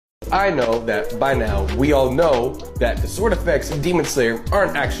I know that by now we all know that the sword effects in Demon Slayer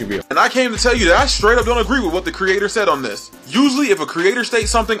aren't actually real. And I came to tell you that I straight up don't agree with what the creator said on this. Usually if a creator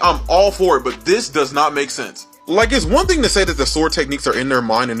states something, I'm all for it, but this does not make sense. Like, it's one thing to say that the sword techniques are in their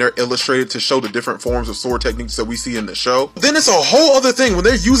mind and they're illustrated to show the different forms of sword techniques that we see in the show. Then it's a whole other thing when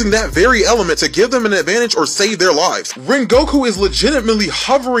they're using that very element to give them an advantage or save their lives. Rengoku is legitimately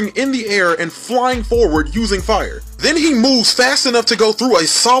hovering in the air and flying forward using fire. Then he moves fast enough to go through a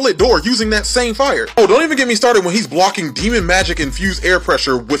solid door using that same fire. Oh, don't even get me started when he's blocking demon magic infused air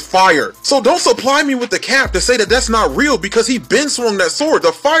pressure with fire. So don't supply me with the cap to say that that's not real because he been swung that sword.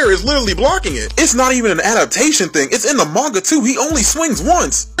 The fire is literally blocking it. It's not even an adaptation thing. It's in the manga too. He only swings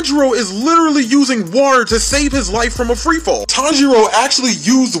once. Tanjiro is literally using water to save his life from a freefall. Tanjiro actually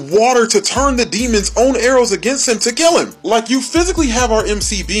used water to turn the demon's own arrows against him to kill him. Like, you physically have our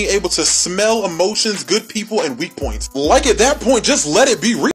MC being able to smell emotions, good people, and weak points. Like, at that point, just let it be real.